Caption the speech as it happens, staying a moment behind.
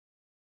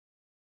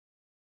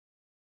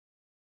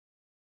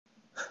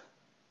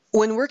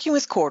When working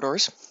with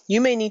corridors,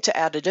 you may need to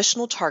add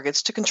additional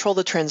targets to control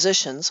the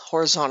transitions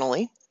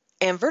horizontally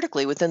and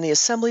vertically within the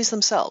assemblies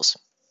themselves.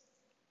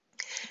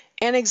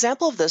 An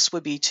example of this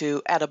would be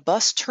to add a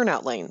bus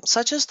turnout lane,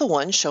 such as the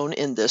one shown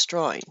in this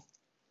drawing.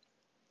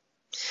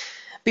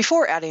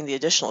 Before adding the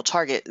additional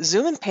target,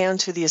 zoom and pan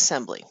to the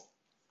assembly.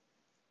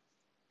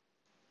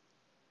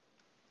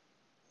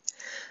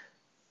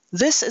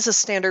 This is a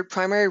standard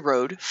primary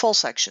road full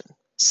section.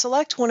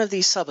 Select one of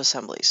these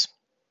subassemblies.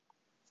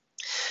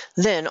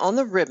 Then, on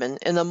the ribbon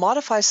in the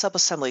Modify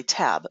Subassembly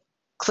tab,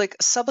 click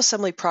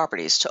Subassembly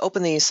Properties to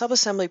open the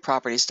Subassembly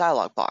Properties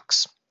dialog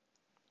box.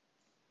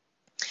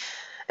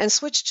 And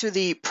switch to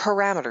the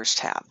Parameters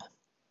tab.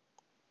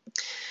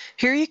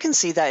 Here you can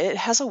see that it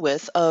has a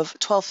width of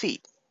 12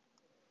 feet.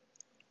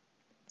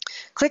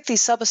 Click the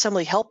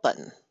Subassembly Help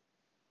button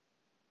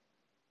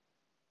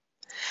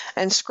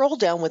and scroll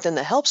down within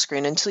the Help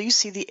screen until you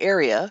see the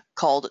area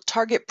called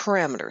Target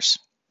Parameters.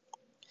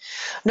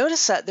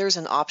 Notice that there's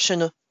an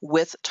option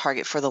with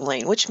target for the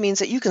lane, which means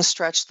that you can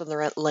stretch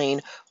the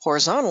lane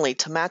horizontally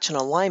to match an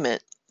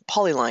alignment,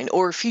 polyline,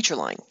 or feature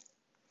line.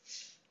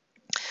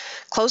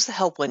 Close the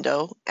Help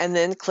window and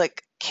then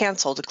click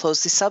Cancel to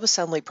close the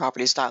Subassembly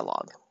Properties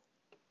dialog.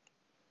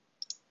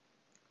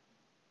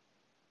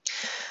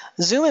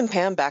 Zoom and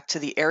pan back to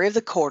the area of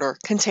the corridor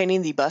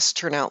containing the bus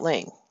turnout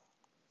lane.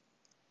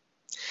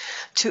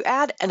 To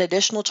add an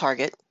additional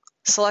target,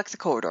 select the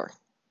corridor.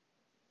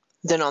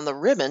 Then on the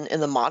ribbon in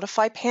the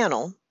Modify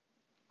panel,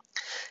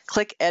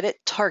 click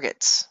Edit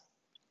Targets.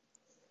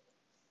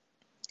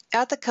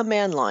 At the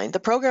command line, the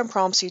program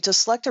prompts you to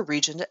select a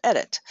region to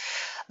edit.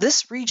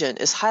 This region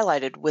is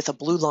highlighted with a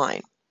blue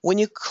line. When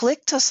you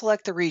click to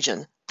select the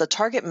region, the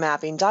Target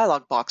Mapping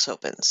dialog box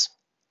opens.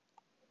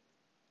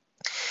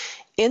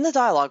 In the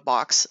dialog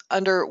box,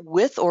 under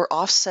Width or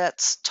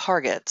Offsets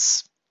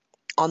Targets,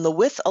 on the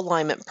Width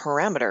Alignment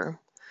parameter,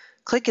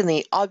 click in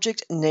the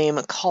Object Name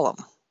column.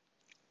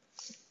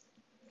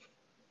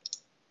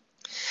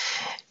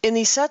 In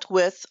the Set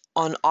Width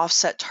on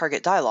Offset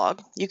Target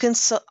dialog, you can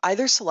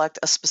either select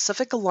a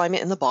specific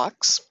alignment in the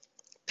box,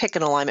 pick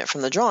an alignment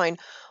from the drawing,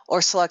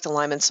 or select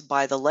alignments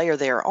by the layer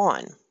they are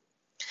on.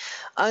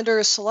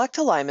 Under Select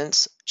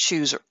Alignments,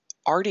 choose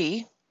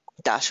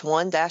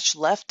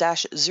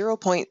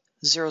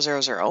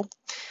RD-1-left-0.000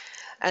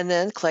 and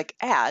then click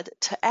Add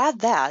to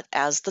add that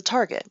as the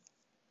target.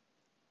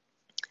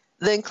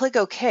 Then click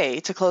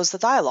OK to close the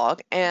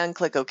dialog and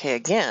click OK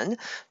again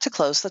to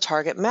close the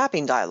Target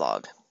Mapping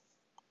dialog.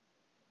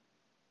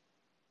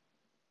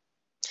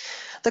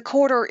 The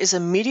corridor is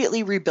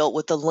immediately rebuilt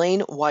with the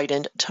lane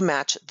widened to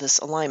match this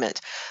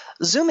alignment.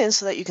 Zoom in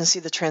so that you can see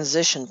the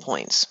transition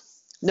points.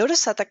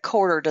 Notice that the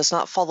corridor does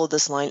not follow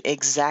this line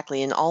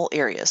exactly in all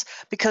areas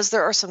because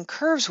there are some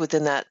curves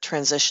within that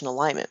transition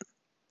alignment.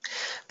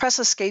 Press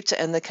Escape to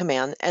end the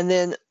command and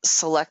then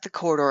select the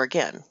corridor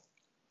again.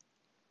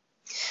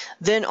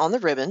 Then on the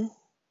ribbon,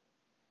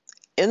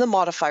 in the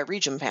Modify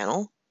Region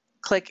panel,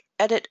 click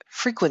Edit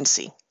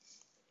Frequency.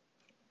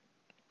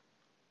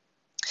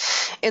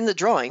 In the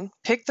drawing,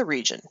 pick the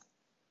region.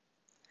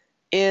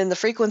 In the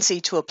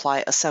Frequency to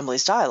Apply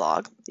Assemblies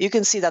dialog, you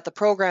can see that the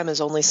program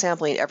is only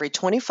sampling every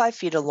 25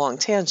 feet along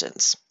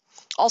tangents.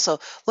 Also,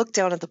 look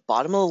down at the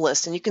bottom of the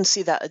list and you can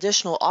see that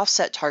additional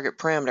offset target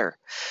parameter.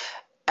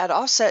 Add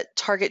offset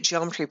target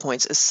geometry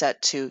points is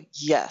set to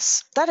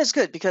yes. That is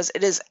good because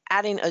it is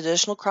adding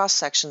additional cross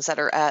sections that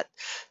are at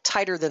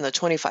tighter than the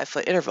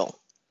 25-foot interval.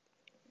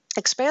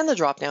 Expand the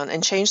dropdown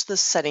and change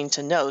this setting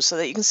to no so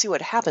that you can see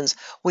what happens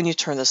when you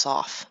turn this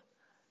off.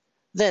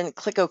 Then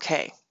click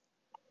OK.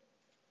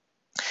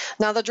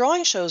 Now the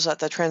drawing shows that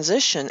the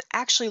transition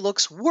actually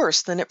looks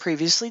worse than it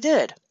previously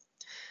did.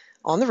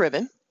 On the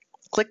ribbon,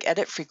 click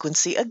Edit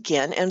Frequency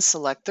again and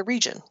select the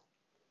region.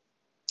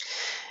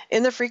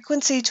 In the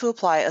Frequency to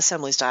Apply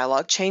Assemblies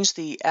dialog, change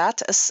the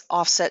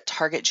Offset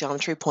Target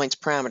Geometry Points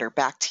parameter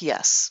back to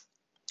yes.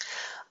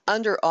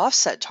 Under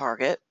Offset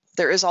Target,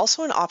 there is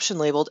also an option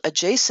labeled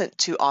Adjacent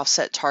to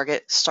Offset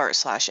Target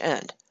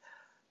Start/End.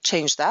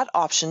 Change that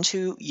option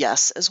to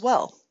yes as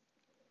well.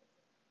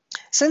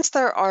 Since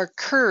there are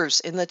curves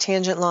in the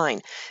tangent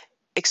line,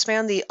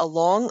 expand the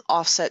Along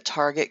Offset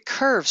Target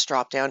Curves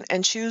dropdown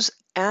and choose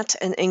At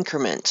an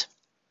Increment.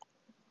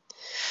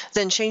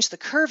 Then change the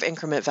curve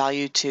increment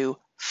value to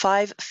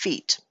 5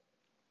 feet.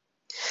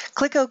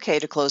 Click OK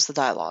to close the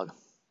dialog.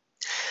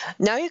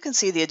 Now you can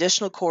see the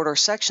additional corridor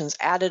sections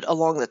added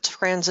along the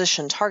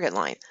transition target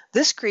line.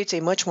 This creates a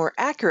much more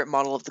accurate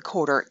model of the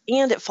corridor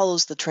and it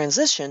follows the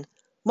transition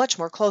much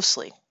more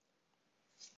closely.